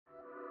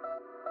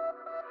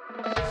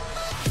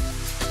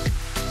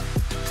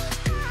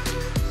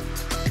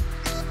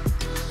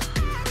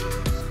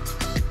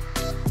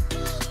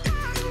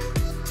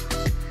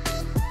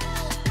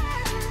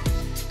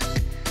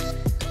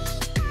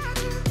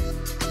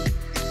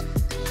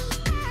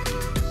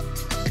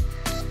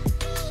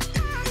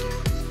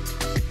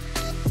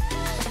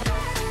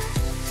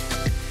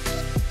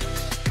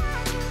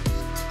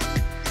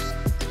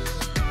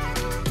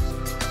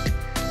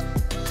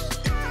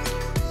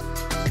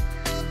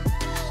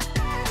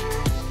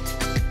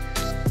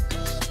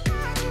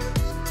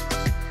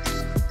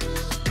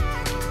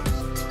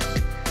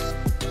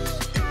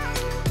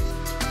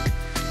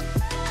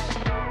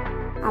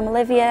I'm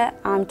Olivia,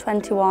 I'm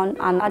 21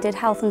 and I did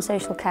Health and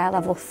Social Care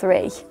Level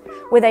 3.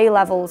 With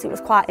A-levels it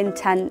was quite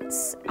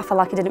intense. I felt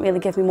like it didn't really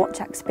give me much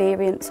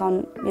experience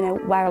on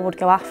where I would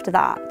go after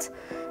that.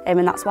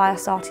 And that's why I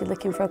started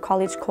looking for a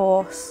college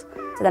course.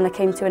 So then I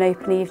came to an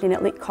open evening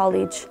at Leek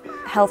College.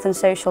 Health and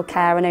Social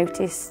Care, I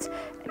noticed,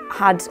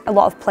 had a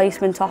lot of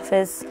placement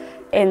offers.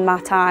 In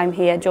my time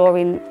here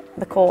during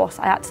the course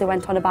I actually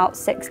went on about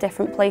 6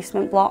 different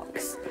placement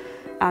blocks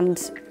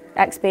and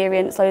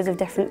experienced loads of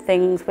different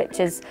things, which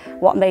is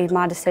what made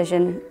my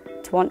decision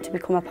to want to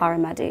become a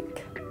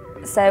paramedic.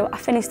 So I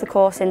finished the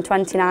course in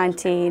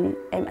 2019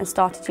 and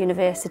started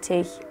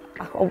university.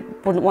 I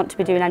wouldn't want to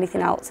be doing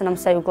anything else, and I'm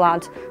so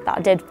glad that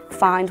I did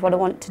find what I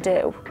want to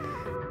do.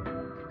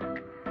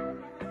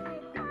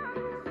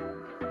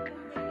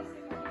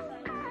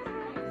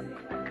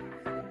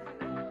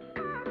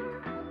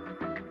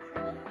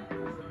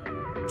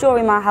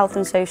 During my health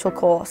and social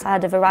course, I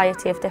had a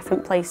variety of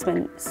different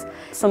placements.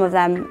 Some of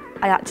them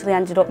I actually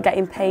ended up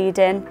getting paid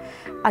in.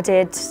 I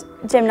did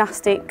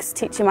gymnastics,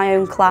 teaching my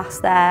own class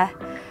there.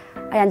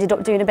 I ended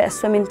up doing a bit of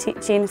swimming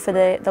teaching for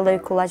the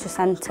local leisure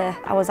centre.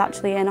 I was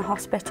actually in a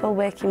hospital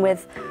working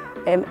with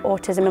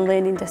autism and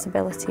learning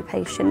disability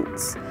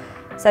patients.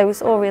 So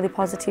it's all really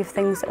positive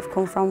things that have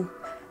come from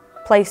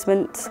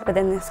placement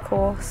within this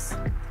course.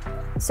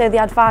 So the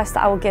advice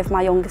that I would give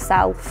my younger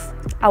self,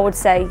 I would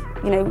say,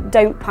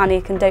 don't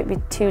panic and don't be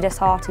too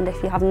disheartened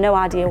if you have no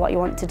idea what you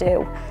want to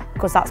do,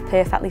 because that's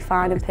perfectly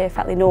fine and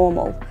perfectly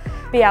normal.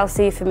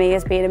 BLC for me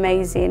has been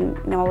amazing.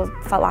 I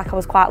felt like I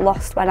was quite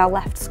lost when I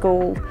left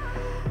school.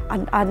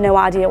 I had no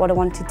idea what I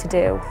wanted to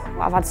do.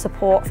 I've had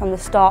support from the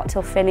start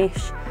till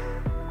finish.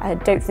 I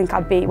don't think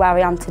I'd be where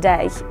I am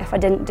today if I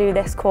didn't do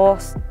this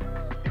course.